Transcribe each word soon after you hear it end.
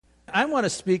I want to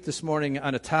speak this morning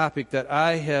on a topic that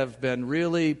I have been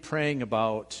really praying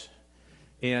about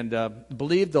and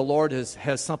believe the Lord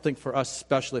has something for us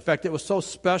special. In fact, it was so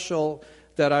special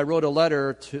that I wrote a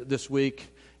letter this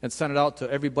week and sent it out to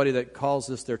everybody that calls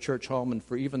this their church home, and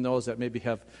for even those that maybe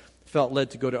have felt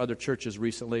led to go to other churches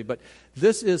recently. But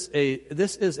this is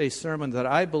a sermon that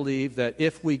I believe that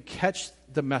if we catch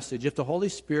the message, if the Holy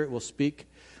Spirit will speak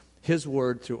His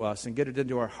word through us and get it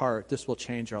into our heart, this will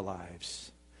change our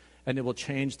lives. And it will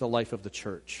change the life of the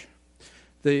church.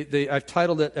 I've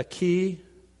titled it The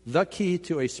Key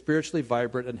to a Spiritually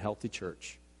Vibrant and Healthy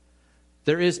Church.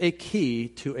 There is a key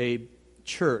to a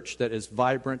church that is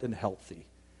vibrant and healthy.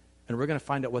 And we're going to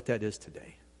find out what that is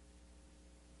today.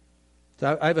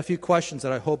 So I have a few questions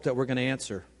that I hope that we're going to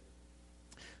answer.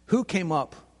 Who came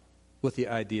up with the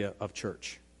idea of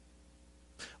church?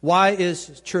 Why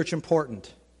is church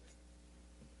important?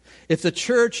 If the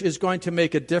church is going to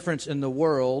make a difference in the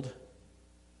world,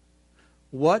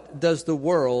 what does the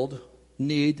world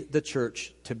need the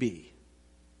church to be?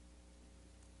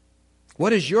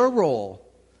 What is your role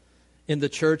in the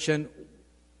church and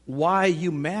why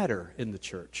you matter in the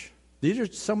church? These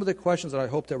are some of the questions that I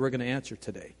hope that we're going to answer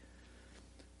today.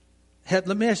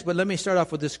 Let me start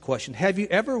off with this question. Have you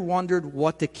ever wondered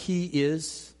what the key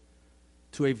is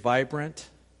to a vibrant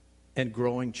and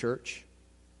growing church?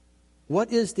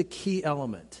 What is the key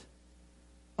element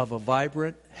of a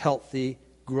vibrant, healthy,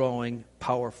 growing,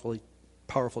 powerful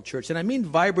church? And I mean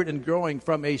vibrant and growing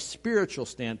from a spiritual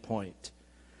standpoint,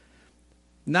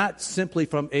 not simply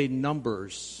from a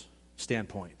numbers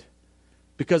standpoint.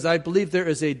 Because I believe there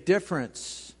is a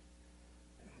difference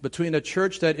between a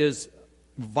church that is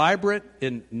vibrant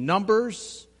in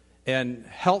numbers and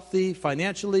healthy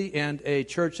financially and a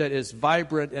church that is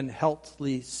vibrant and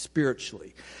healthy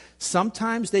spiritually.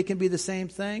 Sometimes they can be the same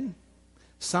thing.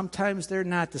 Sometimes they're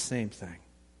not the same thing.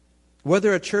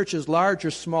 Whether a church is large or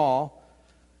small,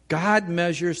 God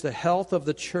measures the health of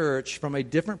the church from a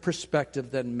different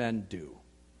perspective than men do.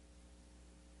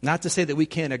 Not to say that we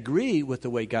can't agree with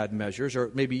the way God measures or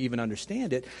maybe even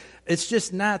understand it. It's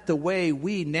just not the way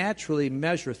we naturally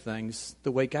measure things,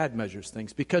 the way God measures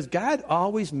things. Because God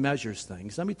always measures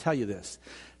things. Let me tell you this.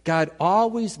 God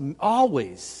always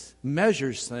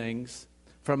measures things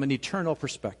from an eternal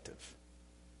perspective.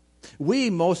 We,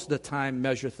 most of the time,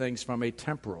 measure things from a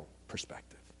temporal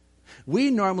perspective. We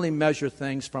normally measure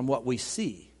things from what we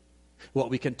see,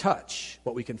 what we can touch,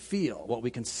 what we can feel, what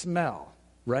we can smell,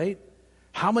 right?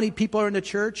 How many people are in the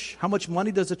church? How much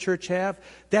money does the church have?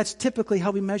 That's typically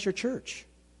how we measure church,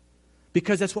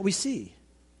 because that's what we see.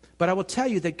 But I will tell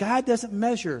you that God doesn't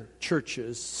measure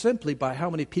churches simply by how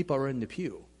many people are in the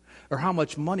pew or how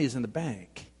much money is in the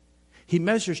bank. He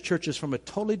measures churches from a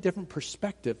totally different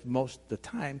perspective most of the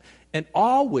time, and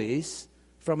always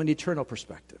from an eternal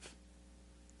perspective.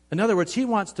 In other words, He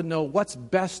wants to know what's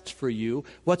best for you,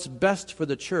 what's best for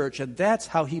the church, and that's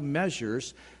how He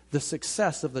measures the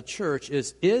success of the church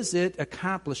is it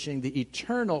accomplishing the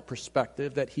eternal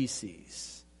perspective that He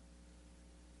sees?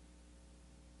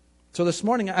 So this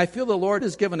morning, I feel the Lord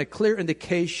has given a clear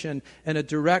indication and a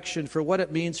direction for what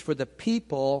it means for the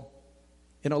people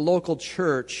in a local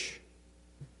church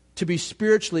to be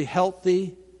spiritually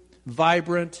healthy,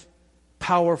 vibrant,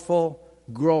 powerful,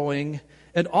 growing,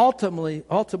 and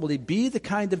ultimately be the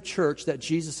kind of church that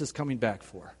Jesus is coming back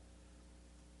for.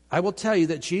 I will tell you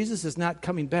that Jesus is not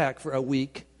coming back for a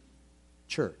weak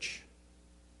church.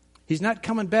 He's not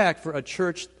coming back for a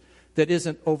church that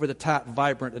isn't over the top,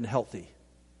 vibrant, and healthy.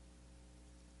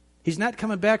 He's not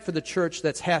coming back for the church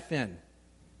that's half in.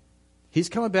 He's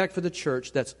coming back for the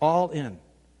church that's all in,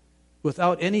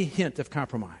 without any hint of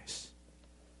compromise.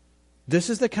 This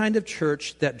is the kind of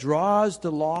church that draws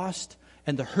the lost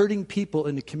and the hurting people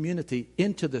in the community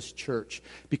into this church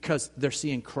because they're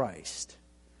seeing Christ.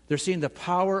 They're seeing the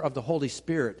power of the Holy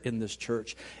Spirit in this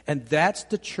church. And that's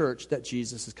the church that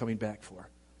Jesus is coming back for.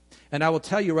 And I will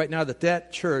tell you right now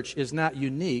that church is not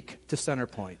unique to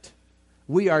Centerpoint.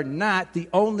 We are not the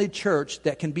only church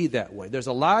that can be that way. There's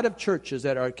a lot of churches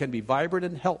that can be vibrant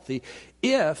and healthy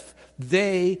if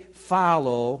they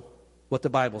follow what the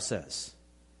Bible says.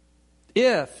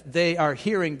 If they are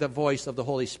hearing the voice of the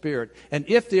Holy Spirit, and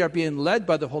if they are being led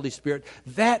by the Holy Spirit,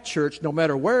 that church, no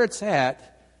matter where it's at,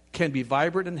 can be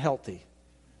vibrant and healthy.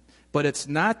 But it's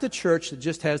not the church that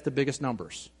just has the biggest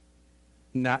numbers.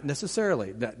 Not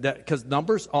necessarily. Because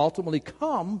numbers ultimately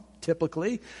come,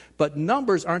 typically, but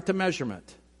numbers aren't the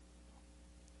measurement.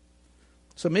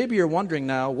 So maybe you're wondering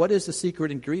now, what is the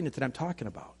secret ingredient that I'm talking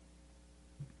about?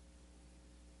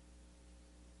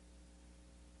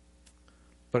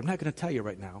 But I'm not going to tell you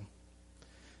right now.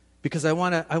 Because I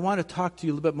want to talk to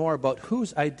you a little bit more about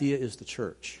whose idea is the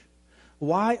church.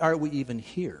 Why are we even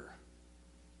here?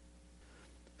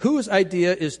 Whose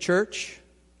idea is church?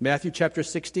 Matthew chapter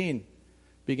 16,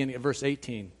 beginning at verse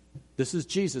 18. This is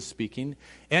Jesus speaking.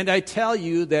 And I tell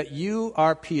you that you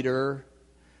are Peter,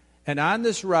 and on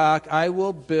this rock I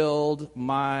will build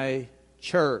my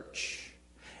church.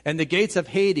 And the gates of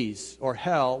Hades, or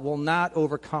hell, will not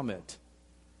overcome it.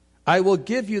 I will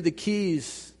give you the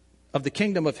keys of the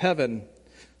kingdom of heaven.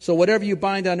 So whatever you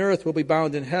bind on earth will be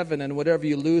bound in heaven, and whatever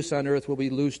you loose on earth will be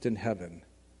loosed in heaven.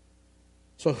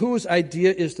 So whose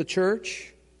idea is the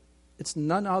church? It's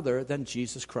none other than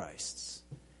Jesus Christ's.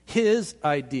 His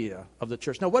idea of the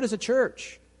church. Now, what is a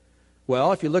church?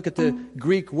 Well, if you look at the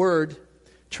Greek word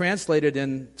translated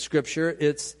in Scripture,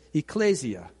 it's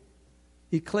ecclesia.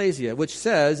 Ecclesia, which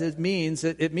says it means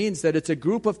that it's a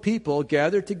group of people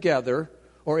gathered together,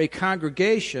 or a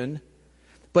congregation,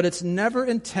 but it's never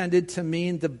intended to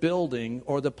mean the building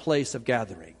or the place of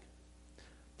gathering.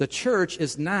 The church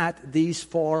is not these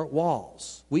four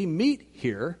walls. We meet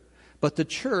here, but the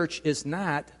church is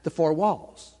not the four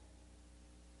walls.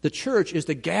 The church is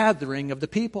the gathering of the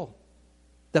people.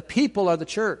 The people are the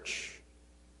church.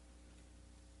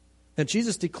 And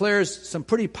Jesus declares some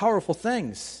pretty powerful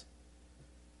things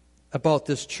about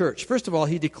this church. First of all,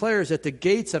 he declares that the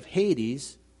gates of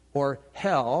Hades, or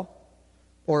hell,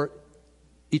 or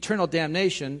eternal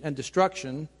damnation and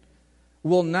destruction,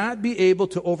 will not be able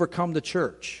to overcome the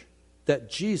church that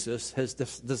Jesus has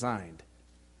designed.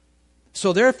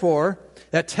 So therefore,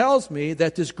 that tells me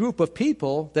that this group of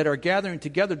people that are gathering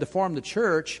together to form the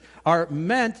church are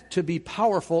meant to be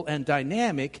powerful and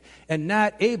dynamic and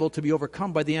not able to be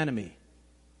overcome by the enemy.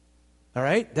 All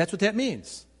right? That's what that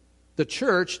means. The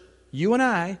church, you and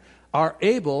I, are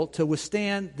able to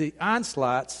withstand the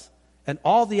onslaughts and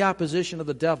all the opposition of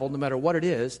the devil, no matter what it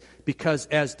is, because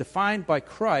as defined by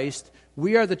Christ,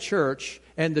 we are the church,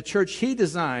 and the church he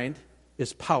designed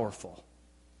is powerful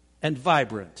and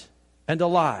vibrant and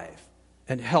alive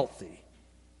and healthy.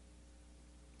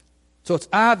 So it's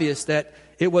obvious that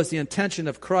it was the intention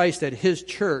of Christ that his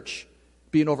church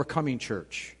be an overcoming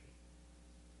church.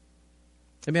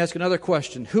 Let me ask another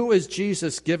question. Who is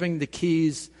Jesus giving the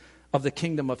keys of the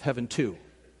kingdom of heaven to?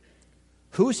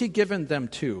 Who's he given them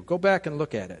to? Go back and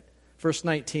look at it. Verse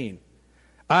 19.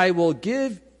 I will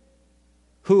give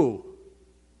who?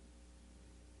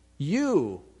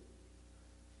 You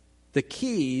the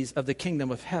keys of the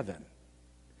kingdom of heaven.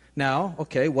 Now,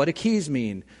 okay, what do keys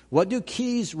mean? What do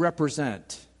keys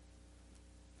represent?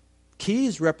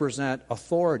 Keys represent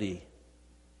authority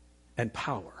and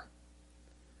power.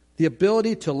 The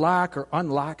ability to lock or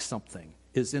unlock something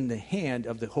is in the hand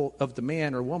of the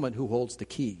man or woman who holds the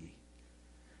key.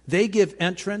 They give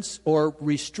entrance or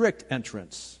restrict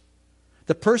entrance.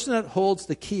 The person that holds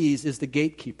the keys is the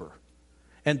gatekeeper.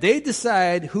 And they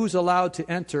decide who's allowed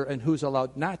to enter and who's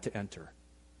allowed not to enter.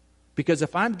 Because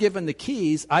if I'm given the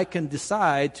keys, I can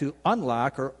decide to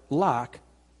unlock or lock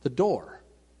the door.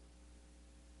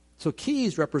 So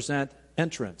keys represent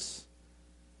entrance.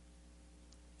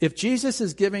 If Jesus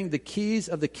is giving the keys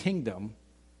of the kingdom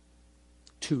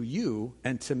to you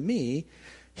and to me,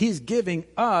 he's giving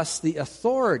us the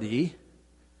authority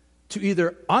to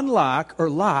either unlock or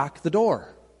lock the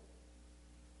door.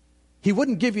 He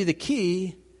wouldn't give you the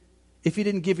key if he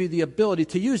didn't give you the ability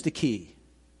to use the key.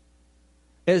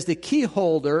 As the key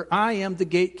holder, I am the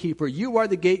gatekeeper. You are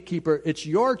the gatekeeper. It's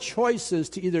your choices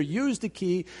to either use the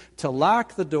key to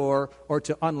lock the door or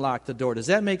to unlock the door. Does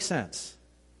that make sense?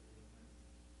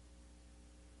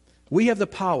 We have the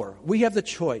power. We have the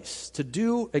choice to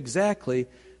do exactly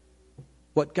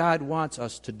what God wants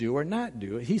us to do or not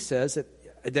do. He says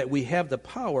that we have the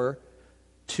power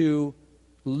to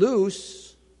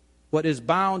loose what is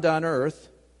bound on earth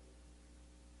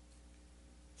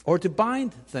or to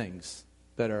bind things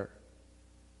that are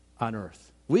on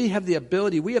earth. We have the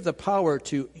ability, we have the power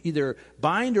to either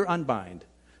bind or unbind,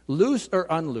 loose or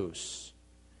unloose,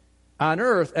 on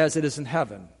earth as it is in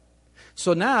heaven.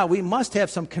 So now we must have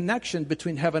some connection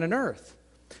between heaven and earth,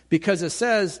 because it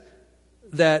says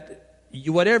that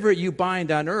whatever you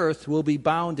bind on earth will be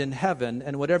bound in heaven,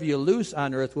 and whatever you loose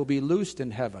on earth will be loosed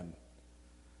in heaven.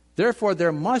 Therefore,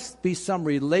 there must be some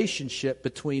relationship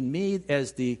between me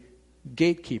as the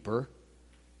gatekeeper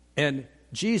and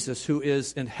Jesus, who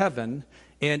is in heaven,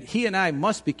 and he and I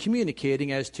must be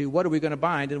communicating as to what are we going to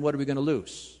bind and what are we going to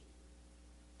loose.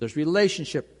 There's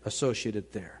relationship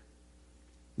associated there.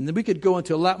 And then we could go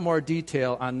into a lot more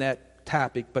detail on that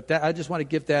topic, but I just want to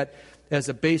give that as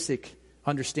a basic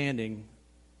understanding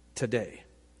today.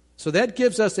 So that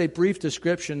gives us a brief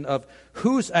description of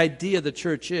whose idea the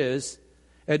church is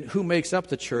And who makes up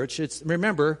the church?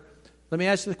 Remember, let me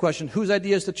ask you the question, whose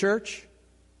idea is the church?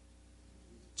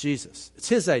 Jesus. It's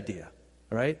his idea,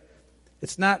 all right?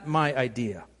 It's not my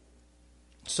idea.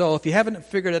 So if you haven't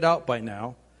figured it out by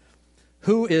now,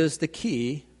 who is the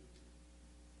key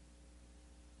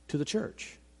to the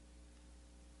church?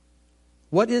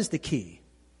 What is the key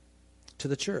to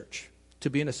the church, to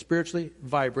being a spiritually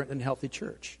vibrant and healthy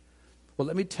church? Well,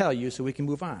 let me tell you so we can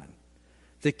move on.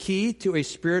 The key to a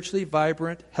spiritually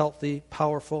vibrant, healthy,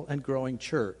 powerful, and growing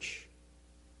church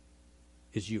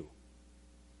is you.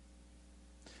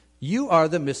 You are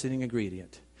the missing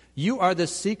ingredient. You are the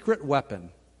secret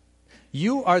weapon.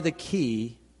 You are the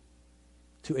key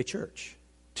to a church,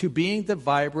 to being the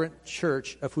vibrant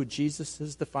church of who Jesus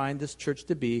has defined this church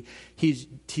to be. He's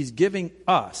giving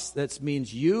us, that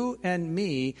means you and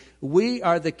me, we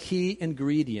are the key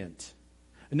ingredient.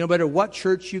 And no matter what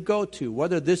church you go to,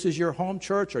 whether this is your home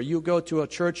church or you go to a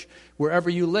church wherever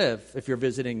you live, if you're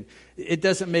visiting, it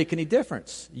doesn't make any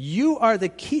difference. You are the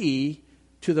key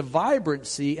to the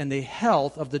vibrancy and the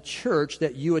health of the church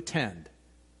that you attend.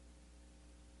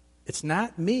 It's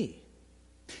not me.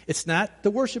 It's not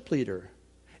the worship leader.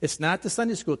 It's not the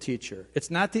Sunday school teacher. It's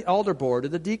not the elder board or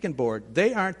the deacon board.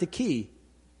 They aren't the key.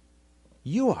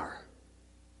 You are.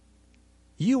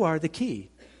 You are the key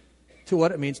to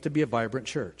what it means to be a vibrant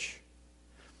church.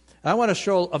 I want to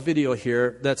show a video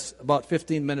here that's about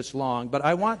 15 minutes long, but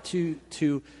I want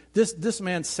to this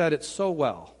man said it so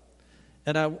well.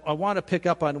 And I want to pick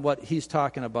up on what he's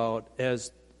talking about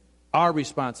as our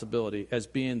responsibility as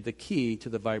being the key to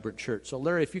the vibrant church. So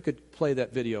Larry, if you could play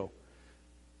that video,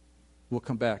 we'll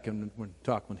come back and we'll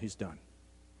talk when he's done.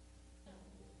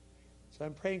 So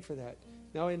I'm praying for that.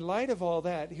 Now, in light of all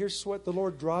that, here's what the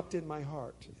Lord dropped in my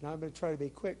heart. And I'm going to try to be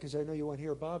quick because I know you want to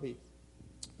hear Bobby.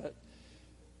 But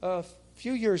a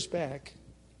few years back,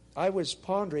 I was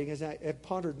pondering, as I have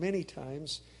pondered many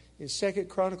times, in 2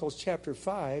 Chronicles chapter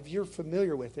 5, you're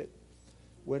familiar with it.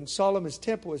 When Solomon's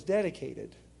temple was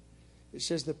dedicated, it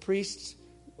says the priests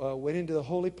went into the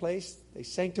holy place. They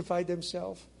sanctified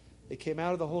themselves. They came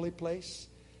out of the holy place.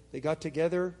 They got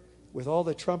together with all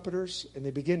the trumpeters, and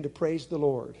they began to praise the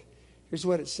Lord. Here's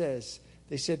what it says.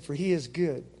 They said, "For he is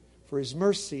good, for his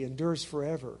mercy endures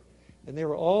forever." And they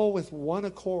were all with one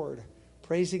accord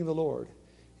praising the Lord.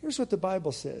 Here's what the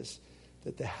Bible says,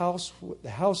 that the house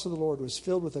of the Lord was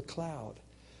filled with a cloud,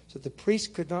 so that the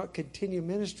priest could not continue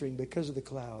ministering because of the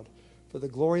cloud, for the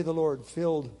glory of the Lord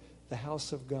filled the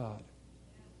house of God.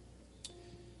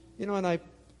 You know, and I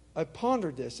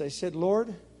pondered this. I said,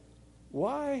 Lord,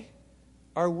 why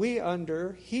are we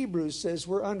under, Hebrews says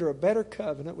we're under a better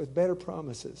covenant with better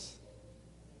promises.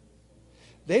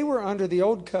 They were under the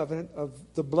old covenant of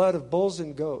the blood of bulls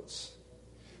and goats.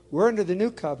 We're under the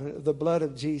new covenant of the blood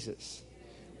of Jesus.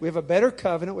 We have a better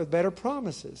covenant with better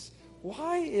promises.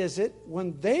 Why is it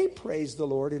when they praise the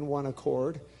Lord in one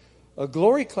accord, a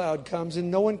glory cloud comes and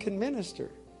no one can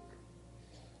minister?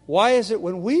 Why is it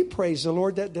when we praise the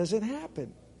Lord that doesn't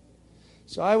happen?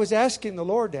 So I was asking the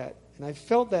Lord that, and I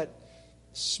felt that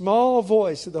small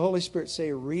voice of the Holy Spirit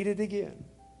say, read it again.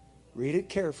 Read it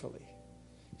carefully.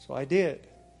 So I did.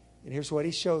 And here's what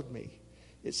he showed me.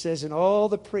 It says, and all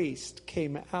the priests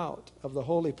came out of the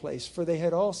holy place, for they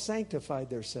had all sanctified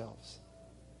themselves.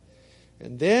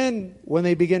 And then when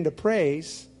they began to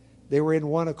praise, they were in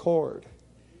one accord.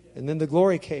 And then the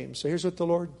glory came. So here's what the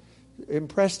Lord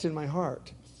impressed in my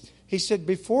heart. He said,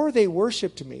 before they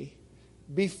worshiped me,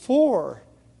 before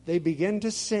they began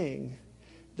to sing,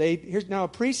 here's now a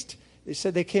priest, they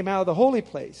said they came out of the holy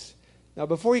place. Now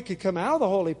before you could come out of the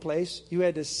holy place, you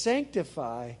had to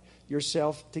sanctify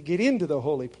yourself to get into the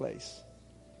holy place.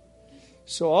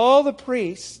 So all the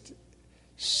priests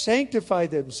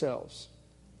sanctified themselves.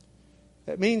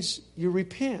 That means you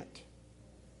repent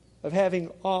of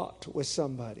having aught with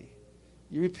somebody.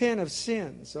 You repent of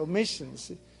sins,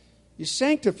 omissions. You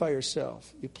sanctify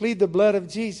yourself. You plead the blood of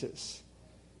Jesus.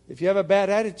 If you have a bad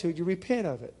attitude, you repent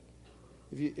of it.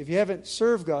 If you haven't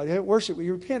served God, you haven't worshiped,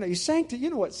 you repent of it. You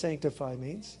know what sanctify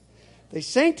means. They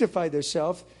sanctify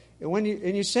themselves. And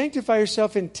you sanctify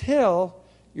yourself until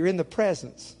you're in the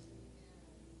presence.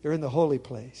 You're in the holy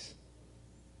place.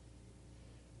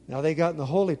 Now they got in the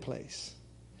holy place.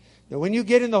 Now when you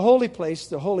get in the holy place,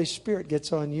 the Holy Spirit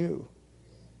gets on you.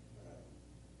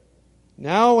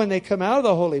 Now when they come out of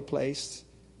the holy place,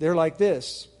 they're like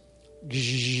this.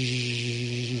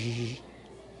 You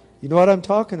know what I'm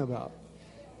talking about.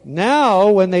 Now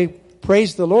when they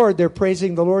praise the Lord, they're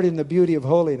praising the Lord in the beauty of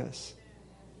holiness.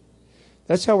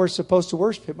 That's how we're supposed to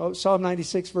worship Him. Psalm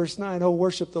 96 verse 9, oh,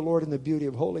 worship the Lord in the beauty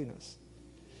of holiness.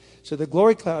 So the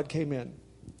glory cloud came in.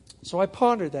 So I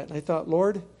pondered that and I thought,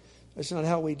 Lord, That's not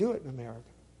how we do it in America.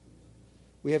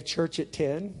 We have church at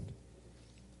 10,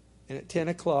 and at 10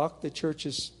 o'clock, the church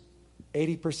is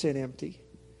 80% empty.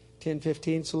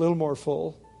 10:15, it's a little more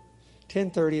full.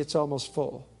 10:30, it's almost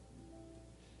full.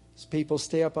 So people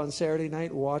stay up on Saturday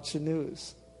night and watch the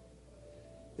news.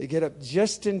 They get up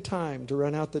just in time to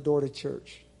run out the door to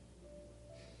church.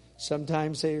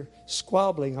 Sometimes they're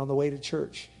squabbling on the way to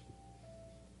church.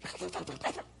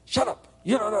 Shut up.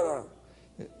 You know.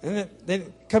 And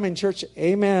then come in church.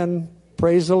 Amen.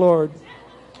 Praise the Lord.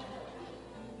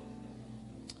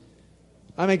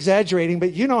 I'm exaggerating,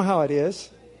 but you know how it is.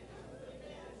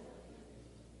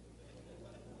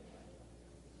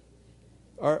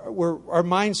 Our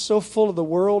mind's so full of the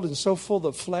world and so full of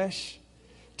the flesh.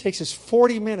 It takes us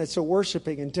 40 minutes of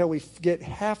worshiping until we get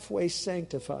halfway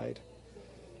sanctified,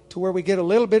 to where we get a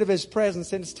little bit of His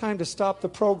presence, and it's time to stop the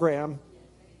program.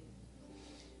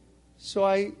 So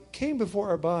I came before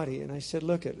our body and I said,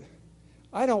 look,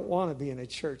 I don't want to be in a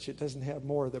church that doesn't have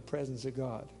more of the presence of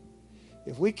God.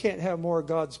 If we can't have more of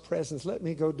God's presence, let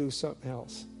me go do something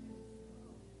else.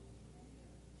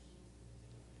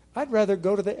 I'd rather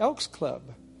go to the Elks Club,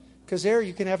 because there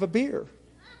you can have a beer.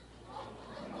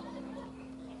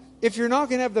 If you're not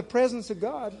going to have the presence of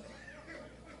God,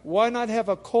 why not have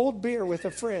a cold beer with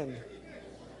a friend?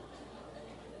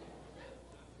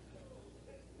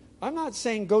 I'm not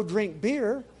saying go drink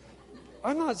beer.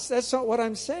 That's not what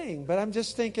I'm saying. But I'm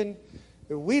just thinking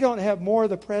that we don't have more of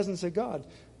the presence of God.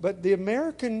 But the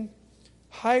American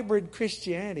hybrid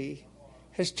Christianity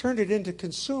has turned it into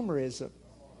consumerism.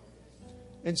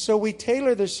 And so we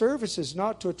tailor the services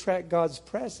not to attract God's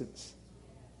presence,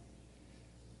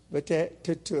 but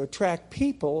to attract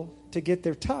people to get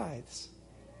their tithes.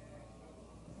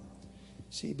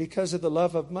 See, because of the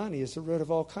love of money is the root of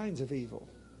all kinds of evil.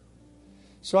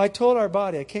 So I told our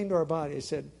body, I came to our body, I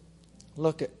said,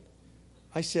 look,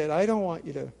 I don't want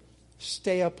you to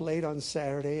stay up late on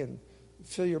Saturday and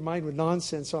fill your mind with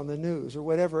nonsense on the news or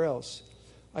whatever else.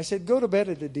 I said, go to bed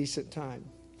at a decent time.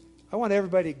 I want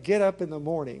everybody to get up in the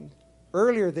morning,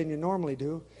 earlier than you normally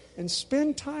do, and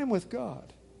spend time with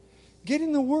God. Get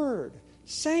in the Word.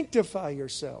 Sanctify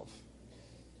yourself.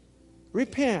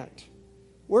 Repent.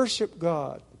 Worship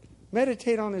God.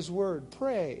 Meditate on His Word.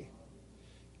 Pray.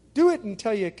 Do it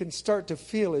until you can start to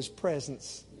feel His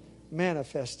presence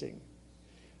manifesting.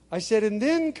 I said, and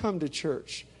then come to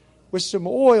church with some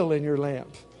oil in your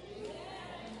lamp.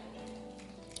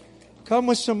 Come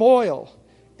with some oil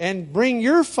and bring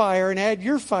your fire and add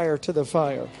your fire to the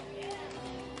fire.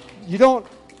 You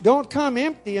don't come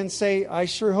empty and say, I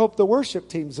sure hope the worship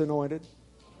team's anointed.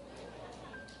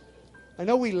 I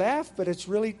know we laugh, but it's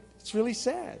really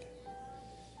sad.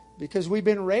 Because we've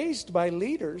been raised by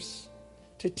leaders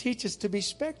to teach us to be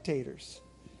spectators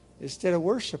instead of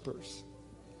worshipers.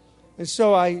 And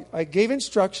so I gave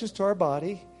instructions to our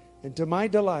body, and to my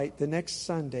delight, the next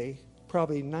Sunday,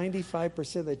 probably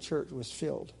 95% of the church was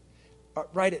filled.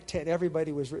 Right at 10,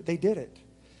 everybody was, they did it.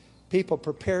 People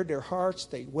prepared their hearts,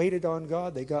 they waited on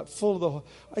God, they got full of the,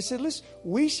 I said, listen,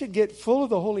 we should get full of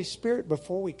the Holy Spirit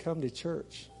before we come to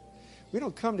church. We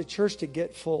don't come to church to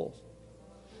get full.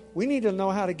 We need to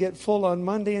know how to get full on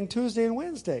Monday and Tuesday and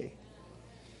Wednesday.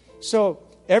 So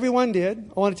everyone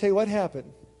did. I want to tell you what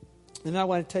happened. And I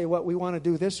want to tell you what we want to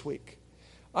do this week.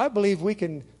 I believe we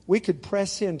could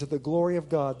press into the glory of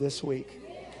God this week.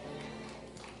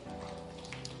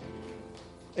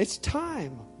 It's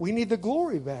time. We need the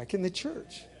glory back in the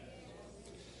church.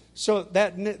 So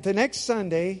the next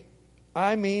Sunday,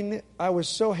 I was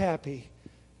so happy.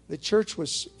 The church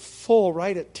was full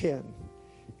right at 10.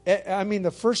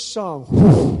 The first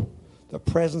song, the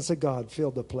presence of God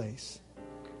filled the place.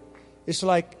 It's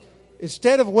like,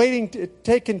 instead of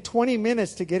taking 20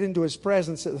 minutes to get into His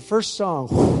presence, the first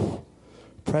song,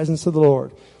 presence of the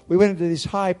Lord. We went into this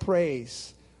high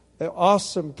praise, the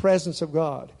awesome presence of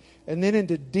God. And then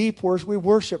into deep worship. We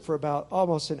worshiped for about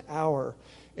almost an hour.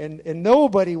 And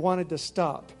nobody wanted to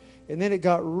stop. And then it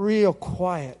got real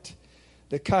quiet.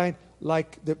 There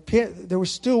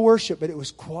was still worship, but it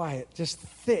was quiet. Just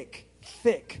thick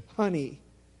honey.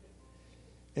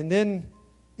 And then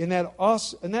in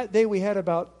that day we had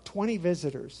about 20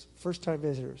 visitors, first-time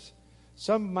visitors.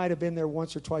 Some might have been there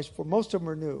once or twice before. Most of them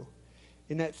are new.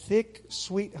 In that thick,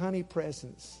 sweet honey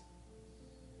presence.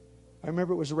 I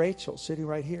remember it was Rachel sitting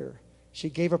right here. She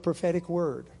gave a prophetic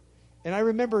word. And I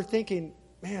remember thinking,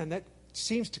 man, that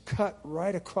seems to cut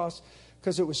right across,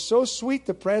 because it was so sweet,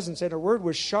 the presence, and her word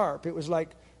was sharp. It was like,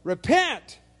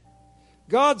 repent.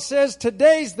 God says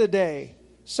today's the day.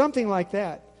 Something like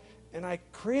that. And I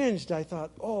cringed. I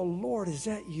thought, oh, Lord, is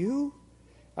that you?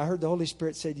 I heard the Holy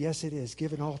Spirit said, yes, it is.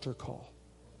 Give an altar call.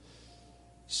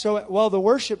 So while the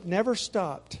worship never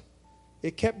stopped,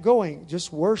 it kept going,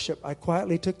 just worship. I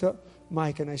quietly took the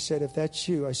mic and I said, if that's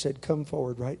you, I said, come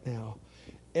forward right now.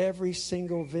 Every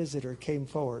single visitor came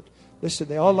forward. Listen,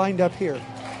 they all lined up here.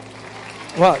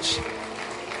 Watch.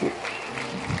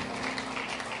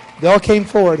 They all came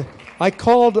forward. I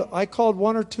called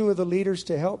one or two of the leaders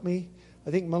to help me.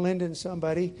 I think Melinda and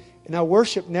somebody. And now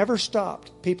worship never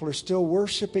stopped. People are still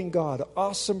worshiping God.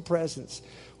 Awesome presence.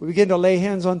 We began to lay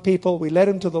hands on people. We led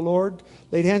them to the Lord,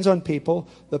 laid hands on people.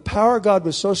 The power of God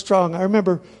was so strong. I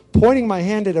remember pointing my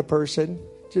hand at a person,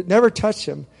 never touched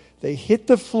them. They hit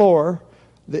the floor.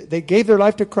 They gave their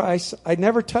life to Christ. I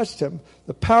never touched them.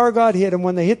 The power of God hit them.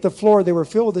 When they hit the floor, they were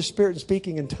filled with the Spirit and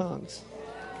speaking in tongues.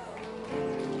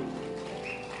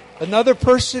 Another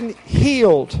person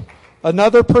healed.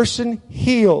 Another person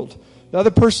healed.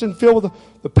 Another person filled with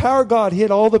the power of God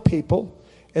hit all the people.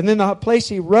 And then the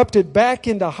place erupted back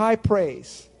into high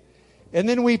praise. And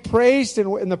then we praised,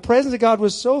 and the presence of God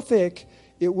was so thick,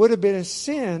 it would have been a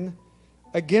sin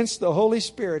against the Holy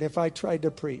Spirit if I tried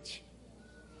to preach.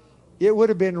 It would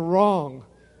have been wrong.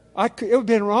 It would have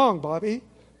been wrong, Bobby.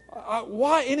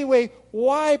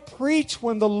 Why preach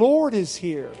when the Lord is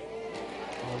here?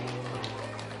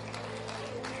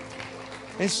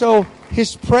 And so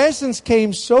His presence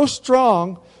came so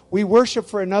strong, we worshiped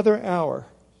for another hour.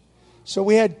 So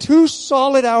we had 2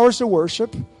 solid hours of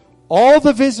worship. All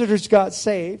the visitors got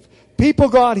saved. People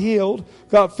got healed,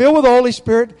 got filled with the Holy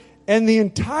Spirit, and the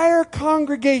entire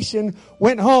congregation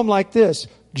went home like this,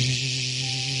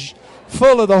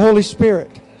 full of the Holy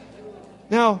Spirit.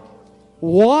 Now,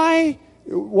 why?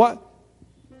 What?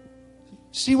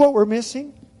 See what we're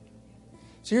missing?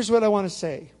 So here's what I want to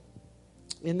say.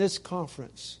 In this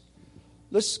conference,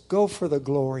 let's go for the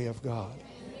glory of God.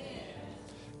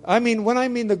 I mean, when I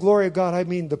mean the glory of God, I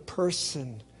mean the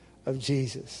person of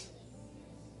Jesus.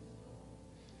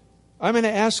 I'm going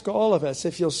to ask all of us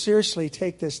if you'll seriously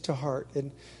take this to heart.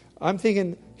 And I'm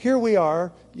thinking, here we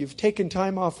are. You've taken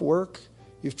time off work.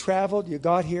 You've traveled. You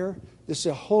got here. This is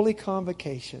a holy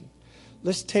convocation.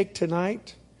 Let's take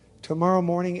tonight, tomorrow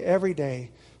morning, every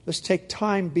day. Let's take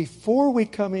time before we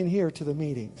come in here to the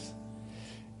meetings.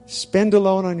 Spend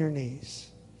alone on your knees.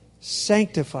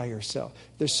 Sanctify yourself.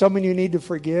 If there's someone you need to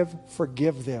forgive,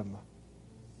 forgive them.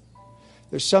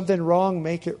 There's something wrong,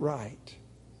 make it right.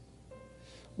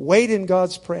 Wait in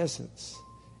God's presence.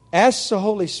 Ask the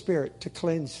Holy Spirit to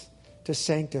cleanse, to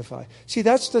sanctify. See,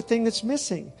 that's the thing that's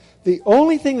missing. The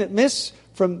only thing that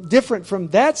different from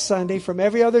that Sunday, from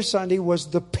every other Sunday, was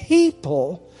the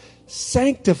people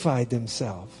sanctified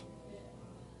themselves.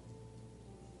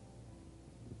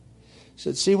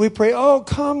 So see, we pray, oh,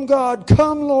 come God,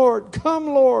 come Lord, come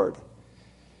Lord.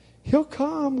 He'll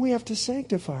come. We have to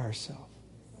sanctify ourselves.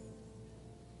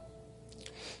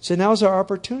 So now's our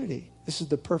opportunity. This is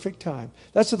the perfect time.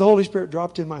 That's what the Holy Spirit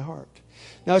dropped in my heart.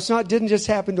 Now, didn't just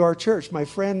happen to our church. My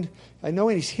friend, I know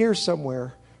he's here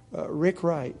somewhere, Rick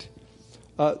Wright.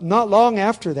 Not long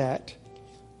after that,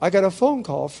 I got a phone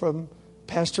call from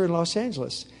pastor in Los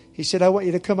Angeles. He said, I want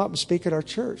you to come up and speak at our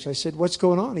church. I said, what's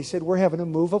going on? He said, we're having a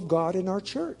move of God in our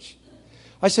church.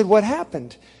 I said, what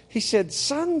happened? He said,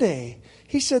 Sunday.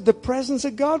 He said, the presence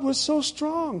of God was so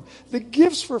strong. The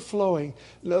gifts were flowing.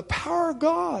 The power of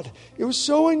God. It was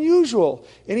so unusual.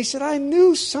 And he said, I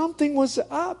knew something was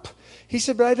up. He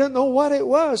said, but I don't know what it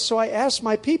was. So I asked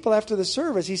my people after the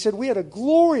service. He said, we had a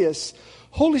glorious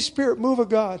Holy Spirit move of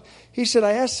God. He said,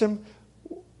 I asked him,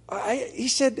 he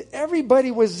said,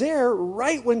 everybody was there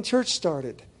right when church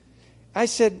started. I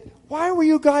said, why were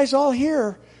you guys all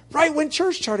here right when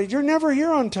church started? You're never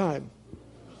here on time.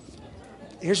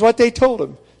 Here's what they told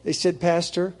him. They said,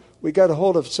 Pastor, we got a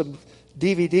hold of some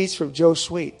DVDs from Joe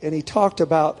Sweet. And he talked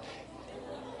about,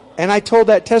 and I told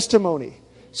that testimony.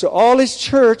 So all his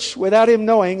church, without him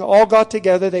knowing, all got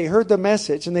together. They heard the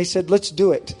message and they said, let's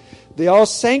do it. They all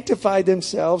sanctified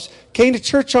themselves, came to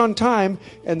church on time,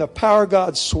 and the power of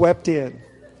God swept in.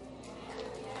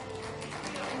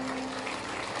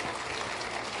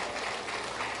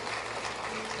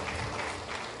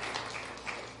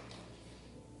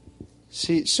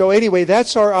 See, so anyway,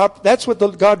 that's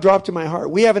what God dropped in my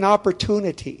heart. We have an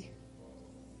opportunity.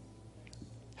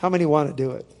 How many want to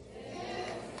do it?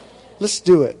 Let's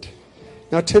do it.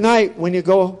 Now tonight, when you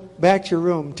go back to your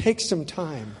room, take some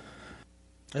time.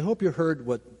 I hope you heard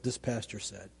what this pastor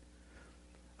said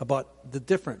about the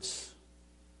difference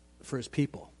for his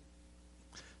people.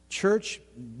 Church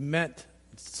meant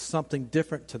something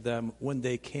different to them when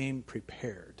they came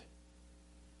prepared.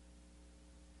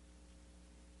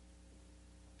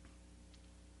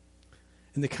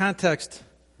 In the context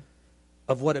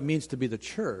of what it means to be the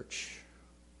church,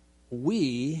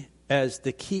 we as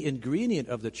the key ingredient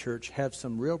of the church, have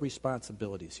some real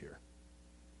responsibilities here.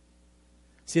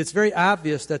 See, it's very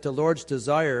obvious that the Lord's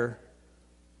desire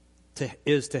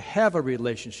is to have a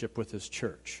relationship with His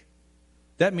church.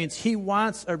 That means He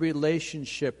wants a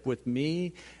relationship with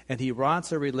me, and He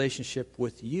wants a relationship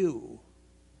with you.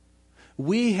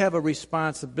 We have a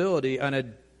responsibility on a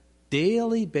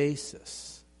daily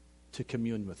basis to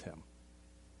commune with Him.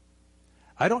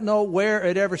 I don't know where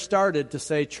it ever started to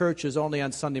say church is only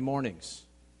on Sunday mornings.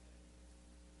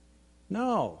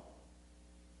 No.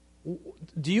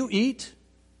 Do you eat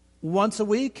once a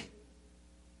week?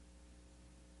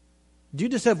 Do you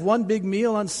just have one big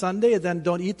meal on Sunday and then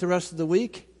don't eat the rest of the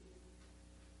week?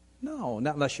 No,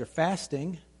 not unless you're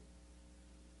fasting.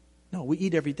 No, we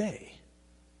eat every day.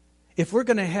 If we're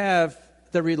going to have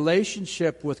the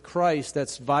relationship with Christ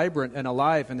that's vibrant and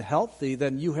alive and healthy,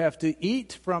 then you have to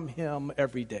eat from Him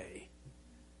every day.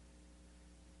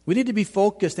 We need to be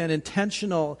focused and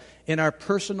intentional in our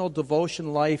personal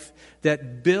devotion life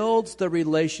that builds the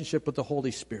relationship with the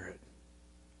Holy Spirit.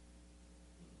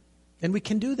 And we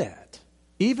can do that,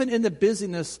 even in the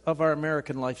busyness of our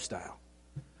American lifestyle.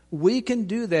 We can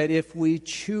do that if we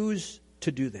choose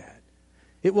to do that.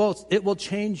 It will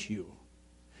change you.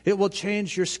 It will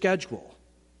change your schedule.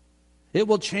 It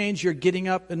will change your getting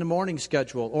up in the morning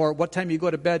schedule, or what time you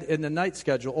go to bed in the night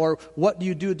schedule, or what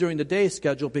you do during the day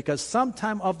schedule, because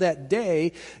sometime of that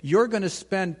day, you're going to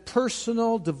spend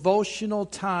personal, devotional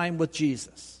time with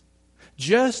Jesus.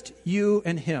 Just you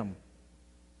and Him.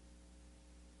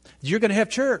 You're going to have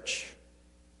church.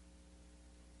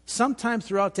 Sometime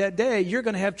throughout that day, you're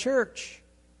going to have church.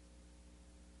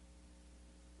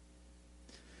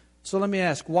 So let me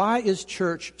ask, why is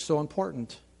church so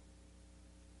important?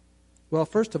 Well,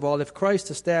 first of all, if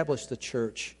Christ established the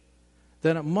church,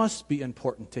 then it must be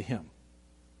important to Him.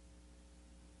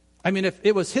 I mean, if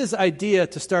it was His idea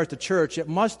to start the church, it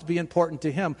must be important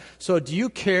to Him. So do you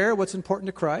care what's important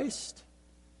to Christ?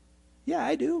 Yeah,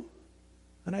 I do.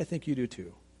 And I think you do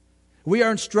too. We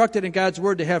are instructed in God's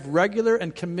Word to have regular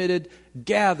and committed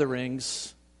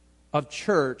gatherings of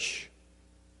church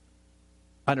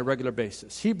on a regular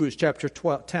basis. Hebrews chapter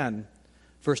 10,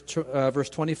 verse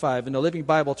 25. In the Living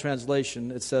Bible translation,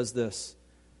 it says this.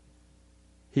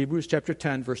 Hebrews chapter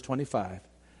 10, verse 25.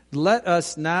 Let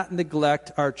us not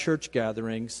neglect our church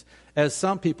gatherings, as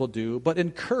some people do, but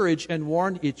encourage and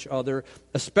warn each other,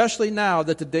 especially now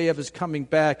that the day of His coming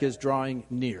back is drawing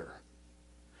near.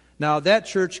 Now, that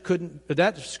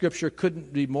scripture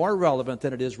couldn't be more relevant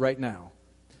than it is right now.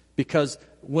 Because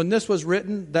when this was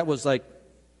written, that was like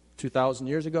 2,000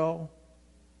 years ago.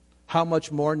 How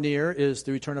much more near is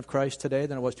the return of Christ today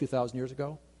than it was 2,000 years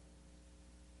ago?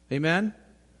 Amen?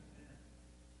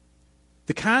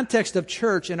 The context of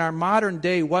church in our modern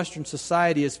day Western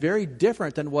society is very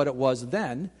different than what it was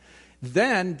then.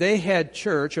 Then they had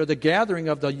church, or the gathering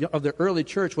of the early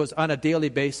church was on a daily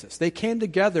basis. They came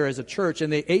together as a church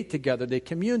and they ate together, they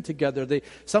communed together,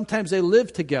 sometimes they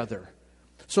lived together.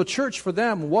 So church for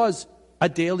them was a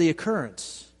daily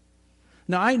occurrence.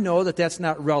 Now I know that that's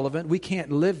not relevant. We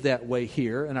can't live that way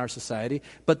here in our society.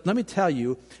 But let me tell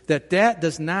you that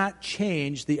does not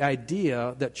change the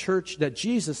idea that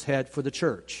Jesus had for the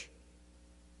church.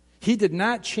 He did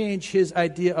not change His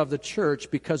idea of the church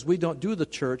because we don't do the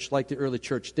church like the early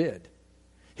church did.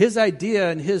 His idea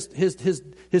and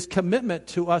his commitment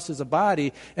to us as a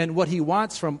body and what He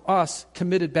wants from us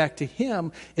committed back to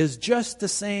Him is just the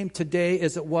same today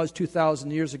as it was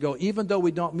 2,000 years ago. Even though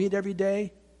we don't meet every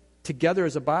day together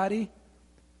as a body,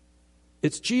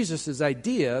 it's Jesus'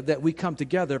 idea that we come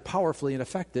together powerfully and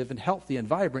effective and healthy and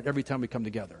vibrant every time we come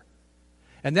together.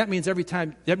 And that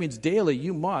means daily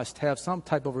you must have some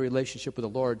type of a relationship with the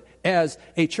Lord as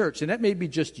a church. And that may be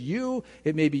just you,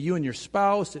 it may be you and your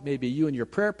spouse, it may be you and your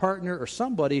prayer partner or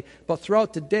somebody, but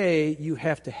throughout the day you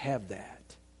have to have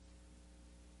that.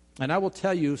 And I will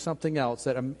tell you something else,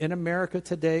 that in America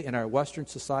today, in our Western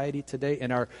society today,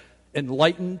 in our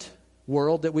enlightened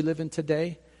world that we live in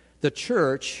today, the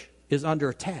church is under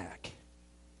attack.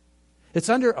 It's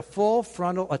under a full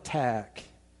frontal attack.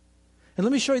 And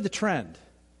let me show you the trend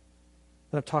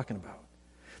that I'm talking about.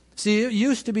 See, it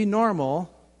used to be normal,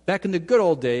 back in the good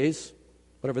old days,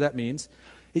 whatever that means,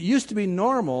 it used to be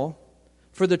normal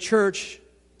for the church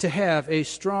to have a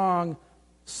strong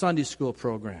Sunday school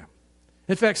program.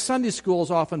 In fact, Sunday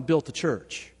schools often built the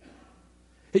church.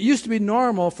 It used to be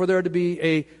normal for there to be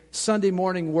a Sunday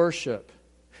morning worship.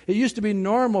 It used to be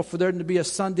normal for there to be a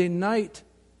Sunday night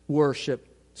worship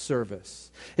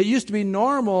service. It used to be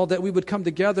normal that we would come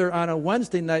together on a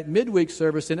Wednesday night midweek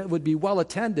service and it would be well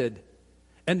attended.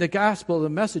 And the gospel, the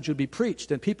message would be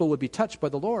preached, and people would be touched by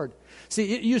the Lord.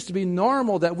 See, it used to be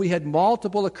normal that we had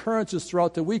multiple occurrences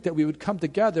throughout the week that we would come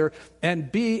together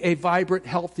and be a vibrant,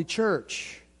 healthy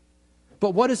church.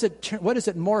 But what is it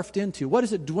morphed into? What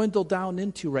does it dwindle down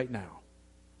into right now?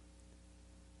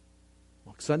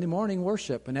 Well, Sunday morning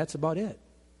worship, and that's about it.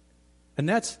 And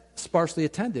that's sparsely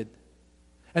attended.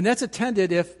 And that's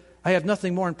attended if I have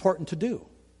nothing more important to do.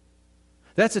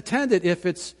 That's attended if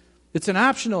it's an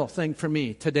optional thing for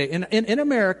me today. In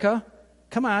America,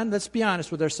 come on, let's be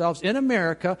honest with ourselves. In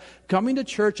America, coming to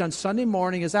church on Sunday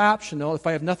morning is optional if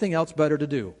I have nothing else better to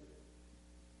do.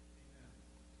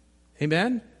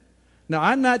 Amen? Now,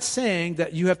 I'm not saying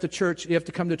that you have to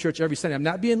come to church every Sunday. I'm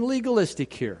not being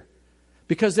legalistic here.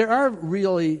 Because there are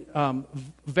really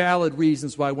valid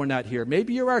reasons why we're not here.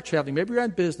 Maybe you are traveling. Maybe you're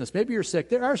on business. Maybe you're sick.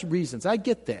 There are reasons. I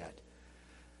get that.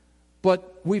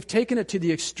 But we've taken it to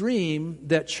the extreme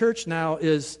that church now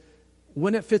is,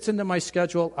 when it fits into my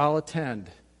schedule, I'll attend.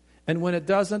 And when it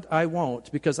doesn't, I won't,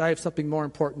 because I have something more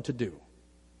important to do.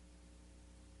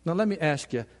 Now let me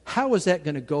ask you, how is that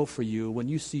going to go for you when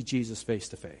you see Jesus face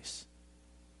to face?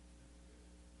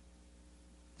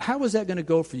 How is that going to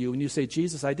go for you when you say,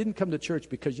 Jesus, I didn't come to church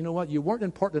because, you know what, you weren't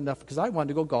important enough because I wanted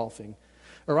to go golfing,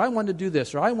 or I wanted to do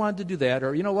this, or I wanted to do that,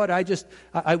 or you know what, I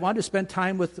wanted to spend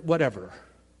time with whatever.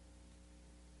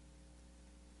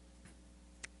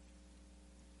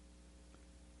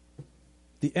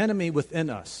 The enemy within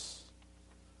us,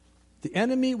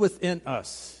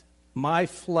 my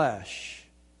flesh,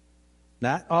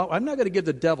 I'm not going to give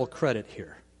the devil credit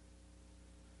here.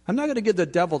 I'm not going to give the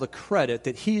devil the credit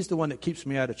that he's the one that keeps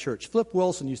me out of church. Flip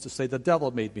Wilson used to say, the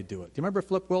devil made me do it. Do you remember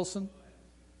Flip Wilson?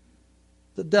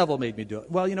 The devil made me do it.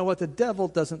 Well, you know what? The devil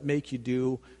doesn't make you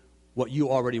do what you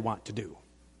already want to do.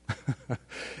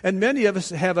 And many of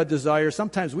us have a desire,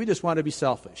 sometimes we just want to be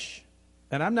selfish.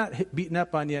 And I'm not beating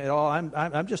up on you at all.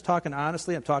 I'm just talking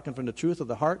honestly. I'm talking from the truth of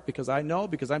the heart because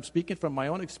I'm speaking from my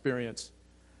own experience.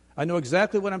 I know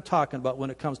exactly what I'm talking about when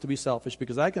it comes to be selfish,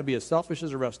 because I can be as selfish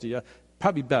as the rest of you,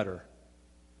 probably better.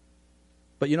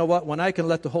 But you know what? When I can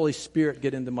let the Holy Spirit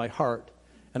get into my heart,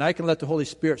 and I can let the Holy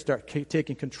Spirit start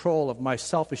taking control of my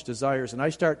selfish desires, and I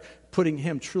start putting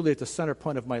Him truly at the center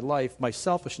point of my life, my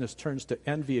selfishness turns to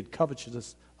envy and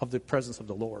covetousness of the presence of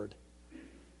the Lord.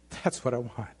 That's what I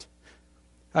want.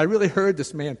 I really heard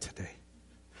this man today.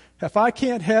 If I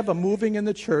can't have a moving in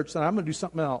the church, then I'm going to do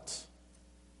something else.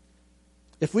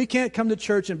 If we can't come to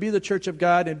church and be the church of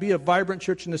God and be a vibrant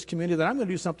church in this community, then I'm going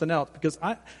to do something else because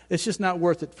it's just not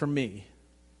worth it for me.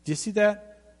 Do you see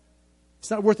that? It's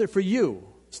not worth it for you.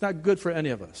 It's not good for any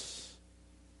of us.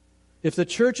 If the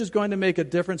church is going to make a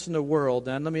difference in the world,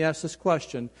 then let me ask this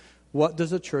question. What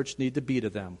does a church need to be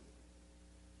to them?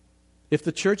 If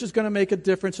the church is going to make a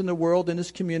difference in the world, in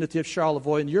this community of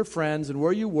Charlevoix, and your friends, and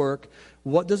where you work,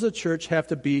 what does a church have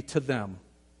to be to them?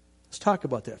 Let's talk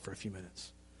about that for a few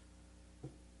minutes.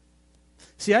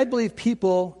 See, I believe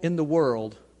people in the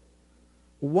world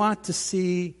want to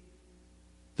see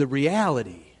the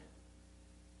reality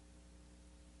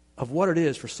of what it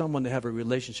is for someone to have a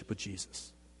relationship with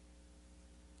Jesus.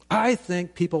 I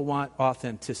think people want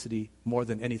authenticity more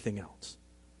than anything else.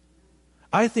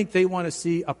 I think they want to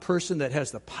see a person that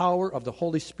has the power of the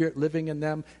Holy Spirit living in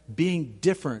them being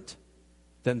different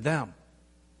than them.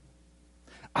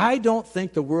 I don't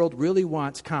think the world really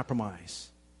wants compromise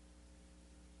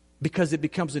because it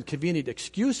becomes a convenient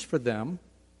excuse for them.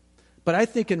 But I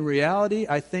think in reality,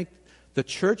 the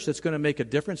church that's going to make a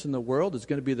difference in the world is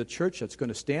going to be the church that's going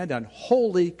to stand on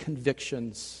holy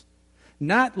convictions.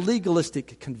 Not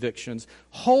legalistic convictions,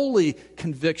 holy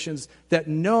convictions that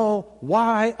know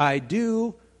why I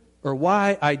do or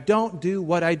why I don't do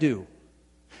what I do.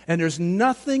 And there's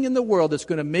nothing in the world that's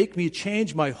going to make me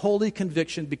change my holy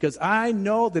conviction because I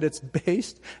know that it's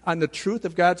based on the truth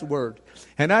of God's Word.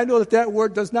 And I know that that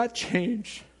Word does not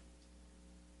change.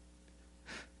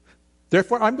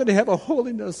 Therefore, I'm going to have a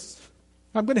holiness.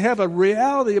 I'm going to have a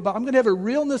reality I'm going to have a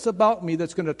realness about me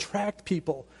that's going to attract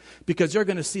people because they're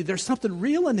going to see there's something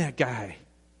real in that guy.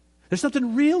 There's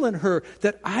something real in her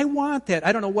that I want that.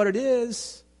 I don't know what it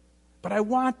is, but I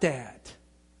want that.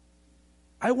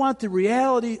 I want the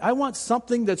reality. I want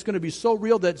something that's going to be so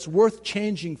real that it's worth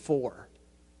changing for.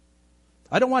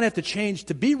 I don't want to have to change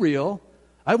to be real.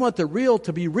 I want the real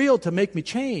to be real to make me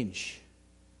change.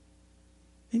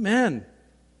 Amen.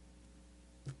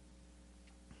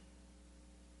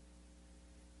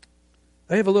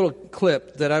 I have a little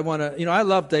clip that I want to, I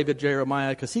love David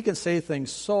Jeremiah because he can say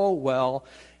things so well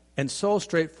and so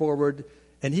straightforward,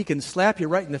 and he can slap you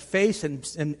right in the face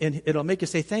and it'll make you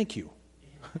say thank you.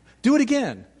 Do it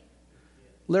again.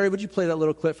 Larry, would you play that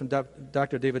little clip from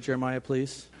Dr. David Jeremiah,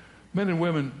 please? Men and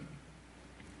women,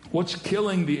 what's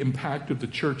killing the impact of the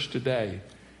church today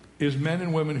is men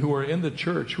and women who are in the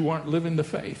church who aren't living the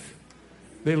faith.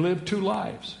 They live two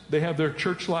lives. They have their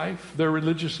church life, their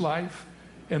religious life,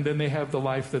 and then they have the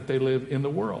life that they live in the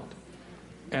world.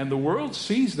 And the world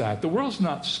sees that. The world's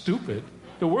not stupid.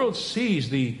 The world sees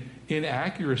the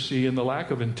inaccuracy and the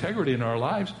lack of integrity in our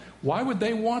lives. Why would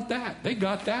they want that? They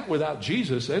got that without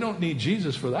Jesus. They don't need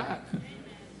Jesus for that.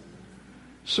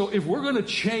 So if we're going to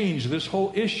change this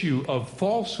whole issue of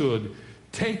falsehood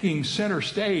taking center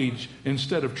stage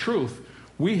instead of truth,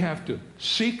 we have to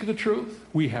seek the truth.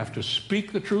 We have to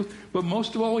speak the truth. But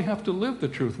most of all, we have to live the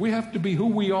truth. We have to be who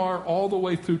we are all the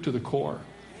way through to the core.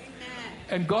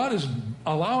 And God is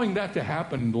allowing that to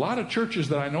happen. A lot of churches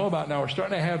that I know about now are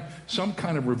starting to have some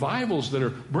kind of revivals that are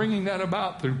bringing that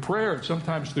about through prayer,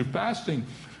 sometimes through fasting.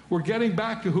 We're getting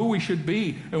back to who we should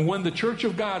be. And when the church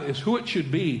of God is who it should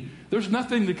be, there's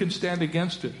nothing that can stand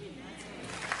against it.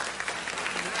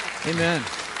 Amen.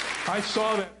 I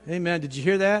saw that. Amen. Did you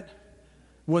hear that?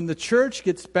 When the church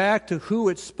gets back to who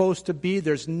it's supposed to be,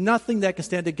 there's nothing that can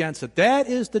stand against it. That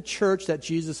is the church that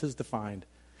Jesus has defined.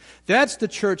 That's the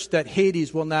church that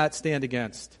Hades will not stand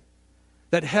against.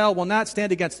 That hell will not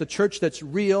stand against. The church that's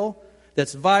real,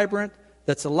 that's vibrant,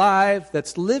 that's alive,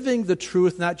 that's living the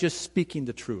truth, not just speaking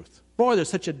the truth. Boy, there's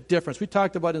such a difference. We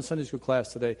talked about it in Sunday school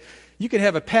class today. You can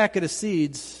have a packet of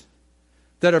seeds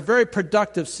that are very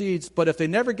productive seeds, but if they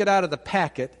never get out of the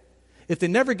packet, if they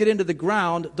never get into the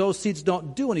ground, those seeds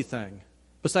don't do anything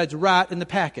besides rot in the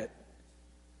packet.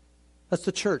 That's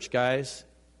the church, guys.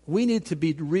 We need to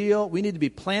be real. We need to be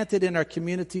planted in our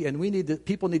community, and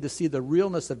people need to see the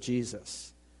realness of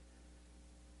Jesus.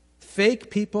 Fake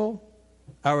people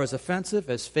are as offensive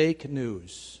as fake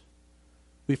news.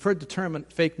 We've heard the term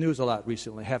fake news a lot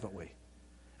recently, haven't we?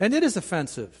 And it is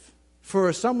offensive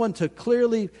for someone to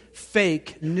clearly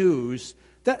fake news.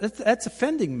 That's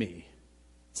offending me.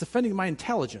 It's offending my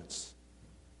intelligence.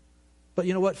 But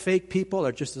you know what? Fake people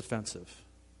are just offensive.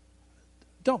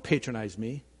 Don't patronize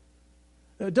me.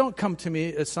 Don't come to me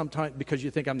at some time because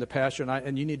you think I'm the pastor and I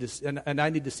need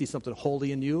to see something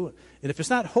holy in you. And if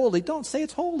it's not holy, don't say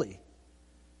it's holy.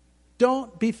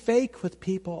 Don't be fake with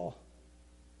people.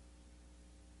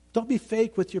 Don't be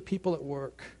fake with your people at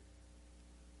work.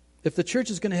 If the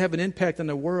church is going to have an impact on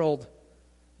the world,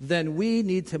 then we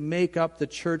need to make up the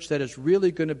church that is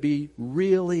really going to be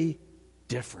really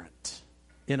different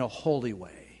in a holy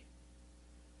way.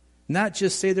 Not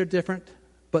just say they're different,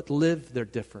 but live their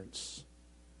difference.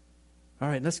 All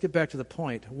right, let's get back to the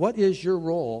point. What is your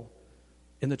role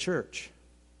in the church?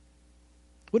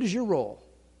 What is your role?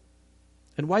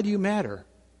 And why do you matter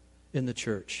in the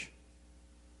church?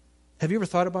 Have you ever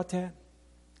thought about that?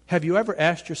 Have you ever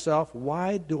asked yourself,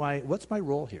 what's my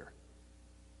role here?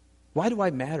 Why do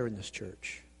I matter in this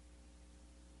church?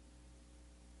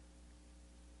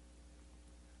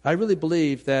 I really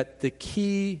believe that the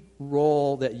key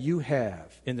role that you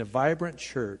have in the vibrant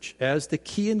church as the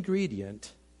key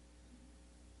ingredient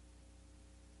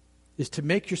is to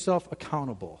make yourself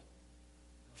accountable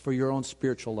for your own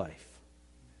spiritual life.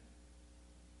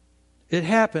 It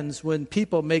happens when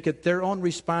people make it their own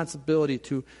responsibility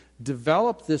to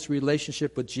develop this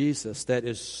relationship with Jesus that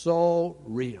is so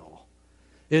real.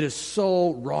 It is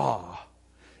so raw.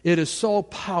 It is so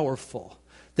powerful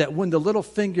that when the little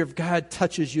finger of God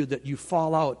touches you, that you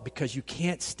fall out because you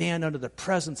can't stand under the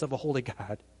presence of a holy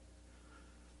God.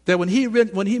 That when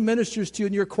he ministers to you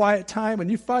in your quiet time and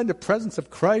you find the presence of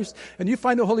Christ and you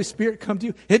find the Holy Spirit come to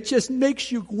you, it just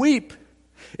makes you weep.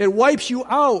 It wipes you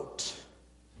out.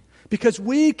 Because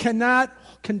we cannot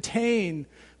contain,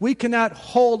 we cannot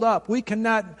hold up, we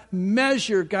cannot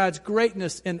measure God's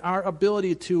greatness in our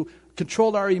ability to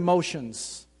control our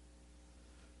emotions.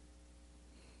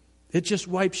 It just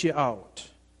wipes you out.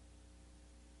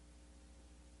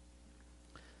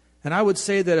 And I would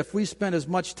say that if we spend as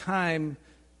much time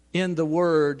in the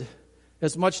Word,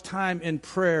 as much time in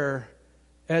prayer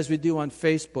as we do on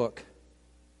Facebook,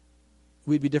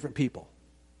 we'd be different people.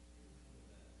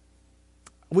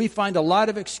 We find a lot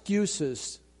of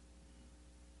excuses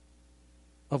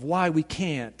of why we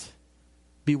can't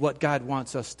be what God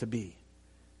wants us to be.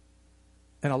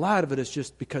 And a lot of it is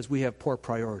just because we have poor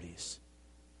priorities.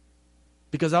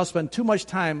 Because I'll spend too much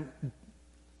time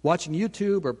watching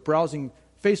YouTube or browsing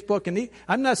Facebook. And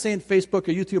I'm not saying Facebook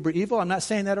or YouTube are evil. I'm not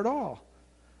saying that at all.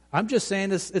 I'm just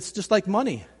saying it's just like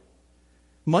money.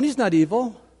 Money's not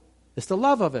evil. It's the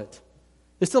love of it.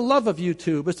 It's the love of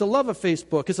YouTube. It's the love of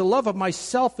Facebook. It's the love of my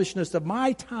selfishness, of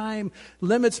my time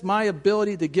limits my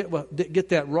ability to get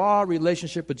that raw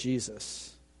relationship with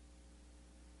Jesus.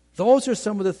 Those are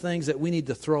some of the things that we need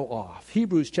to throw off.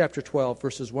 Hebrews chapter 12,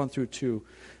 verses 1 through 2.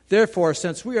 Therefore,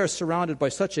 since we are surrounded by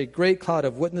such a great cloud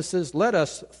of witnesses, let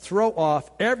us throw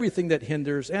off everything that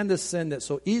hinders and the sin that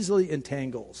so easily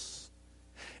entangles.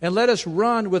 And let us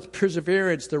run with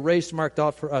perseverance the race marked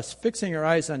out for us, fixing our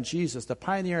eyes on Jesus, the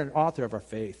pioneer and author of our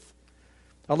faith.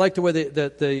 I like the way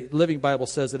the Living Bible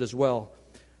says it as well.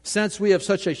 Since we have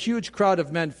such a huge crowd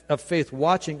of men of faith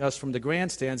watching us from the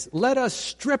grandstands, let us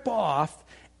strip off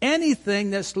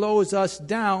anything that slows us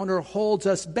down or holds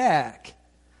us back,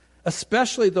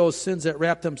 especially those sins that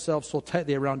wrap themselves so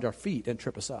tightly around our feet and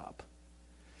trip us up.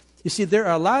 You see, there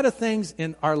are a lot of things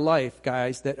in our life,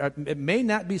 guys, it may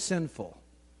not be sinful,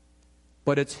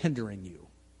 but it's hindering you.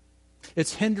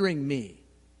 It's hindering me.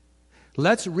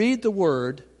 Let's read the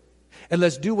Word, and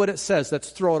let's do what it says. Let's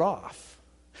throw it off.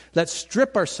 Let's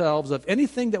strip ourselves of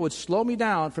anything that would slow me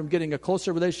down from getting a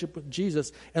closer relationship with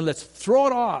Jesus, and let's throw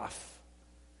it off.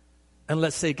 And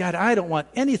let's say, God, I don't want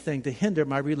anything to hinder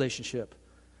my relationship.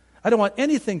 I don't want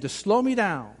anything to slow me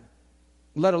down,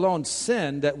 let alone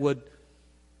sin that would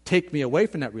take me away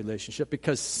from that relationship,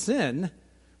 because sin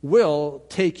will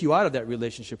take you out of that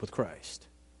relationship with Christ.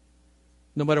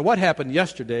 No matter what happened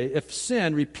yesterday, if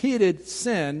sin, repeated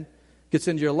sin, gets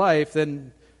into your life,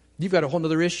 then you've got a whole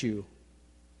other issue.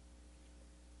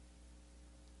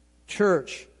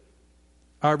 Church,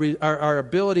 our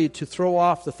ability to throw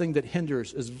off the thing that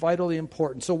hinders is vitally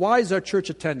important. So why is our church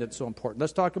attendance so important?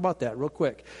 Let's talk about that real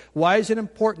quick. Why is it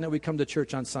important that we come to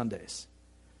church on Sundays?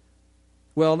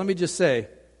 Well, let me just say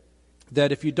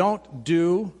that if you don't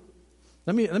do,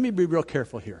 let me be real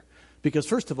careful here. Because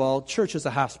first of all, church is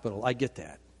a hospital. I get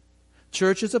that.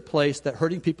 Church is a place that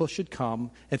hurting people should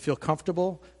come and feel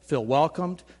comfortable, feel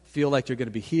welcomed, feel like they're going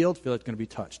to be healed, feel like they're going to be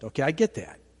touched. Okay, I get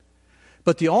that.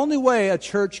 But the only way a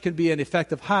church can be an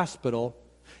effective hospital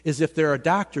is if there are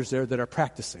doctors there that are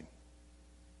practicing.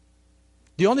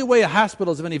 The only way a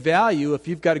hospital is of any value if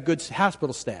you've got a good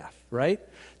hospital staff, right?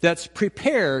 That's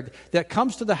prepared, that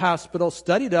comes to the hospital,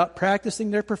 studied up,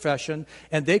 practicing their profession,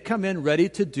 and they come in ready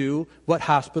to do what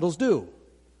hospitals do.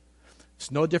 It's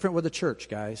no different with a church,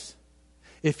 guys.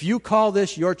 If you call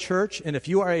this your church, and if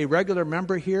you are a regular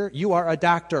member here, you are a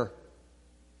doctor.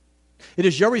 It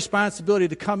is your responsibility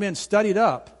to come in studied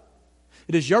up.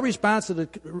 It is your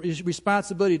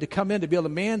responsibility to come in to be able to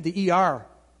man the ER,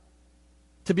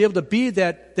 to be able to be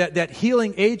that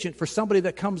healing agent for somebody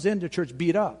that comes into church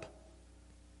beat up.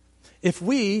 Can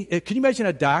you imagine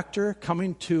a doctor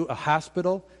coming to a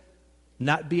hospital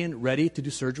not being ready to do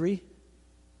surgery?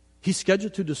 He's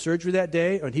scheduled to do surgery that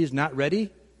day, and he's not ready.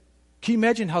 Can you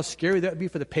imagine how scary that would be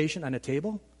for the patient on a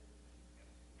table?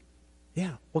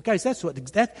 Yeah. Well, guys,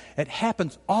 it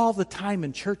happens all the time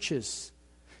in churches.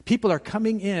 People are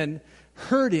coming in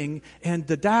hurting, and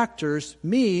the doctors,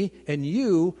 me and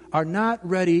you, are not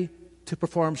ready to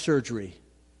perform surgery.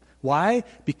 Why?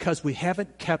 Because we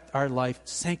haven't kept our life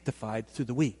sanctified through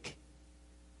the week.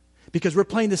 Because we're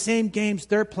playing the same games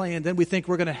they're playing, then we think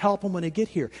we're going to help them when they get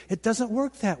here. It doesn't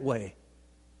work that way.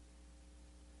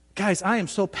 Guys, I am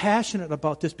so passionate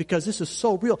about this because this is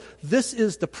so real. This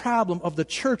is the problem of the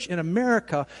church in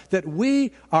America, that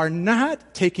we are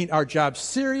not taking our job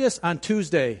serious on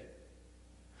Tuesday.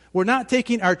 We're not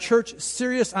taking our church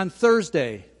serious on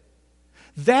Thursday.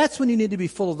 That's when you need to be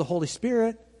full of the Holy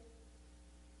Spirit.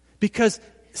 Because,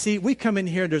 see, we come in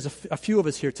here, there's a few of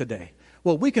us here today.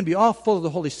 Well, we can be all full of the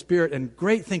Holy Spirit and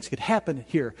great things could happen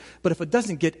here. But if it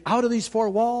doesn't get out of these four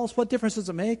walls, what difference does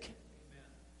it make?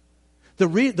 The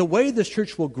way this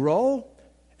church will grow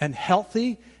and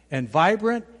healthy and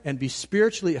vibrant and be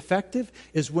spiritually effective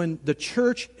is when the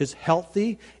church is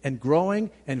healthy and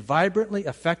growing and vibrantly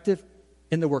effective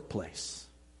in the workplace.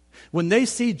 When they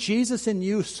see Jesus in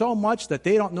you so much that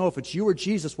they don't know if it's you or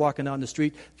Jesus walking down the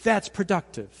street, that's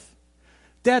productive.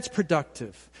 That's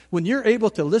productive. When you're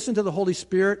able to listen to the Holy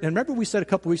Spirit, and remember we said a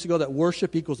couple weeks ago that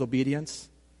worship equals obedience?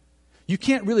 You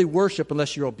can't really worship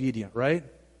unless you're obedient, right?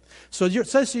 So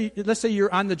let's say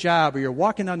you're on the job, or you're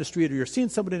walking down the street, or you're seeing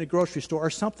somebody in a grocery store or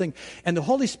something, and the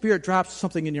Holy Spirit drops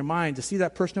something in your mind to see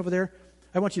that person over there.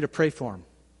 I want you to pray for him.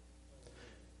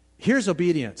 Here's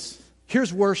obedience.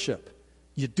 Here's worship.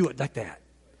 You do it like that.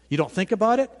 You don't think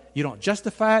about it. You don't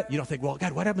justify it. You don't think, well,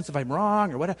 God, what happens if I'm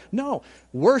wrong? Or what? No.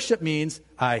 Worship means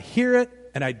I hear it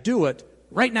and I do it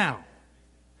right now.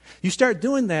 You start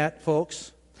doing that,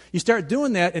 folks. You start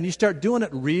doing that, and you start doing it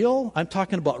real. I'm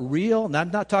talking about real, and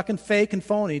I'm not talking fake and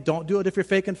phony. Don't do it if you're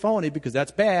fake and phony, because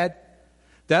that's bad.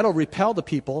 That'll repel the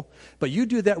people. But you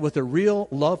do that with a real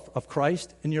love of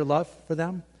Christ in your love for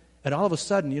them, and all of a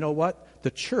sudden, you know what?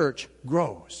 The church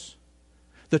grows.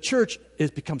 The church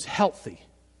becomes healthy.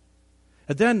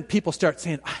 And then people start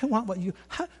saying, I want what you,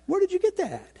 where did you get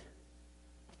that?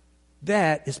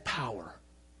 That is power.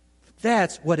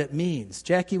 That's what it means.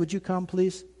 Jackie, would you come,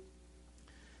 please?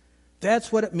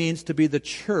 That's what it means to be the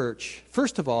church.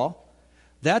 First of all,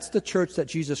 that's the church that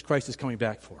Jesus Christ is coming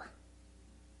back for.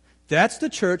 That's the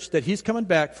church that he's coming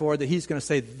back for, that he's going to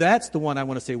say, that's the one I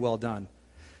want to say, well done.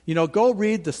 You know, go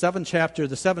read the seven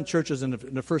churches in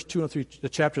the first 2 and 3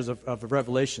 chapters of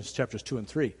Revelation, chapters 2 and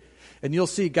 3. And you'll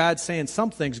see God saying some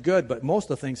things good, but most of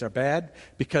the things are bad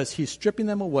because he's stripping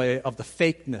them away of the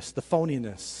fakeness, the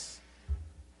phoniness.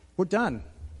 We're done.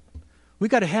 We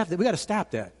got to have that. We got to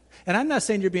stop that. And I'm not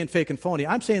saying you're being fake and phony.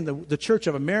 I'm saying the Church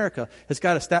of America has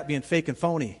got to stop being fake and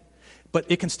phony. But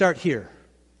it can start here.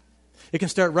 It can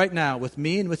start right now with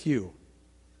me and with you.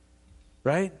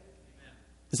 Right?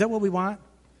 Is that what we want?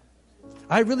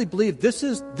 I really believe this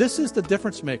is the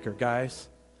difference maker, guys.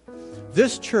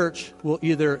 This church will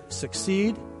either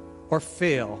succeed or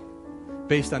fail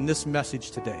based on this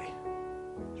message today.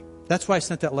 That's why I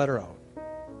sent that letter out.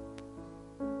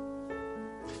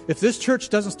 If this church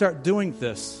doesn't start doing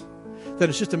this, then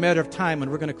it's just a matter of time when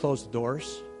we're going to close the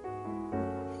doors.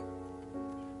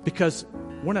 Because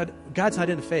God's not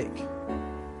into fake.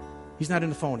 He's not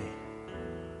into phony.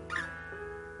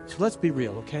 So let's be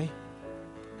real, okay?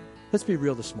 Let's be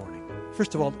real this morning.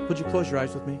 First of all, would you close your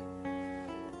eyes with me?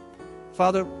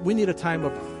 Father, we need a time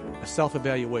of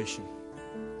self-evaluation.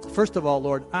 First of all,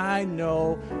 Lord, I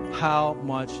know how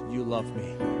much you love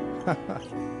me.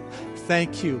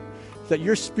 Thank you that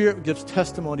your spirit gives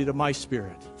testimony to my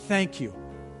spirit. Thank you.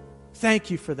 Thank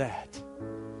you for that.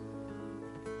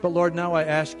 But Lord, now I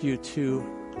ask you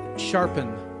to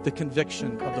sharpen the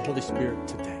conviction of the Holy Spirit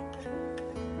today.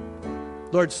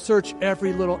 Lord, search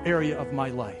every little area of my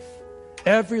life,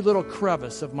 every little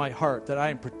crevice of my heart that I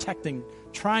am protecting,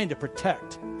 trying to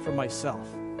protect for myself.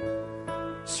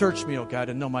 Search me, O God,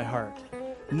 and know my heart.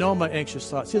 Know my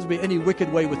anxious thoughts. See if there be any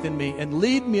wicked way within me, and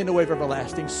lead me in the way of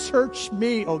everlasting. Search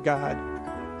me, O God.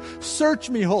 Search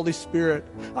me, Holy Spirit.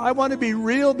 I want to be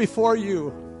real before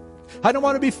you. I don't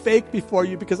want to be fake before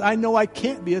you because I know I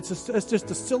can't be. It's just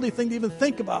a silly thing to even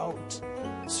think about.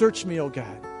 Search me, O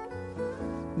God.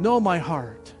 Know my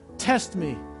heart. Test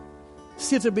me.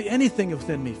 See if there be anything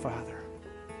within me, Father.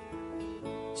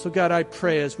 So, God, I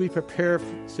pray as we prepare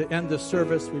to end this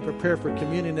service, we prepare for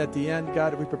communion at the end,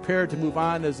 God, we prepare to move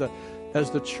on as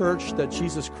the church that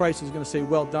Jesus Christ is going to say,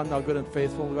 well done, thou good and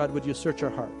faithful. God, would you search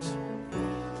our hearts?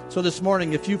 So this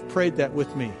morning, if you've prayed that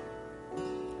with me,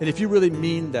 and if you really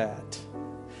mean that,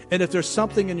 and if there's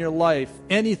something in your life,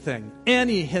 anything,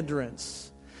 any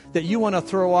hindrance that you want to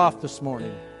throw off this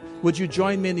morning, would you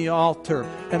join me in the altar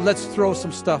and let's throw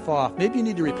some stuff off? Maybe you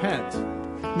need to repent.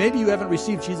 Maybe you haven't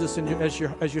received Jesus as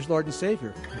your Lord and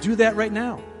Savior. Do that right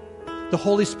now. The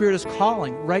Holy Spirit is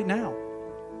calling right now.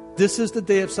 This is the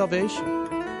day of salvation.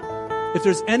 If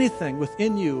there's anything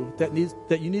within you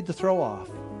that you need to throw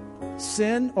off,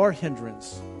 sin or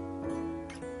hindrance,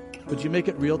 would you make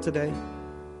it real today?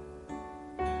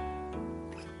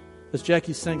 As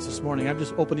Jackie sings this morning, I'm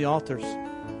just open the altars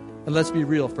and let's be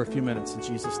real for a few minutes in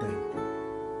Jesus' name.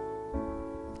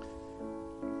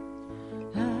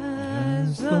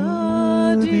 As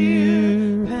the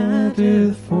deer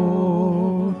panteth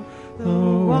for the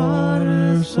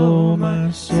water, so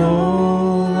my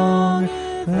soul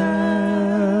longeth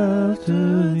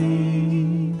after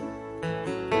thee.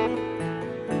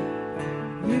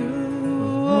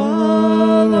 You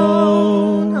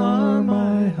alone are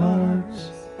my heart's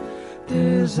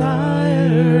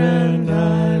desire, and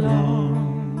I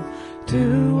long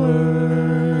to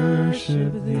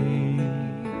worship thee.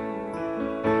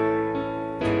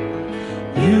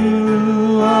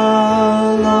 You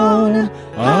alone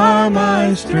are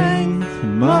my strength,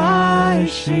 my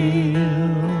shield.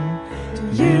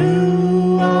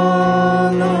 You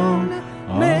alone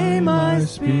may my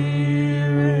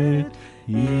spirit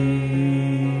yield.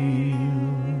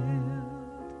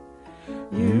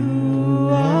 You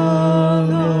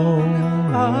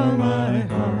alone are my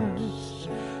heart's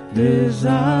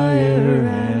desire,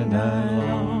 and I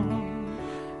long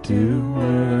to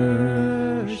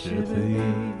worship thee.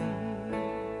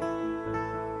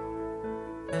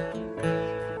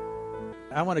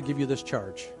 I want to give you this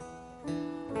charge.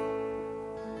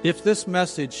 If this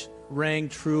message rang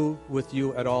true with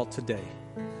you at all today,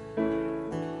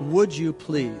 would you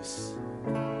please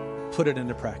put it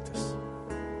into practice?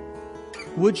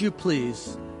 Would you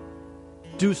please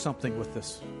do something with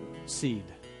this seed?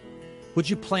 Would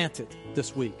you plant it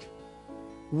this week?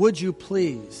 Would you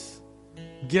please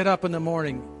get up in the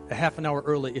morning a half an hour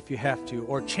early if you have to,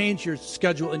 or change your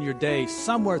schedule in your day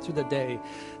somewhere through the day,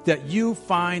 that you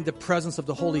find the presence of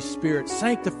the Holy Spirit.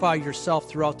 Sanctify yourself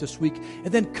throughout this week, and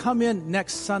then come in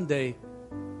next Sunday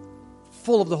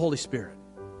full of the Holy Spirit.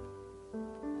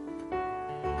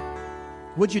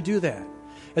 Would you do that?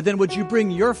 And then would you bring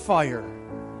your fire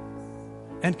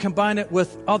and combine it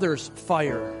with others'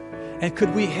 fire? And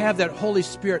could we have that Holy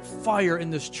Spirit fire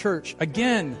in this church,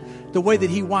 again, the way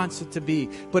that He wants it to be?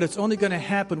 But it's only going to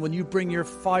happen when you bring your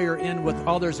fire in with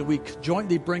others, and we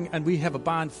jointly bring, and we have a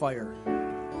bonfire.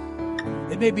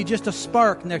 It may be just a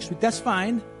spark next week. That's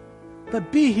fine.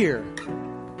 But be here,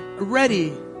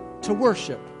 ready to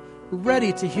worship,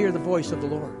 ready to hear the voice of the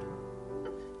Lord.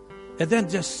 And then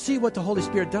just see what the Holy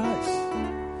Spirit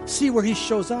does. See where He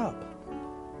shows up.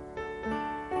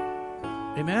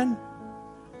 Amen?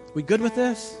 We good with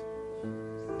this?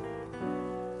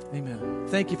 Amen.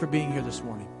 Thank you for being here this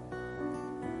morning.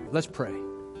 Let's pray.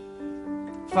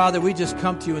 Father, we just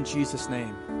come to you in Jesus'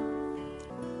 name.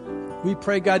 We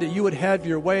pray, God, that you would have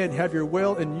your way and have your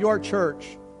will in your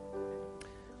church.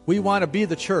 We want to be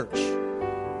the church,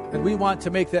 and we want to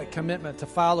make that commitment to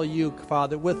follow you,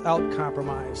 Father, without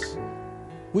compromise.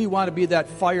 We want to be that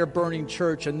fire-burning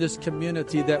church in this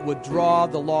community that would draw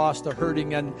the lost, the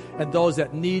hurting, and those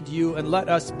that need you, and let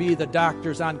us be the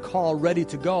doctors on call, ready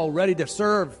to go, ready to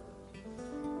serve.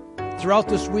 Throughout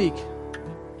this week,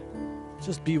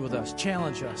 just be with us,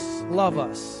 challenge us, love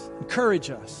us, encourage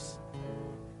us.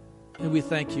 And we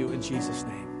thank you in Jesus'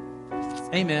 name.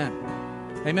 Amen.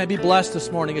 Amen. Be blessed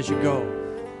this morning as you go.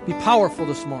 Be powerful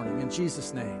this morning in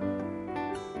Jesus' name.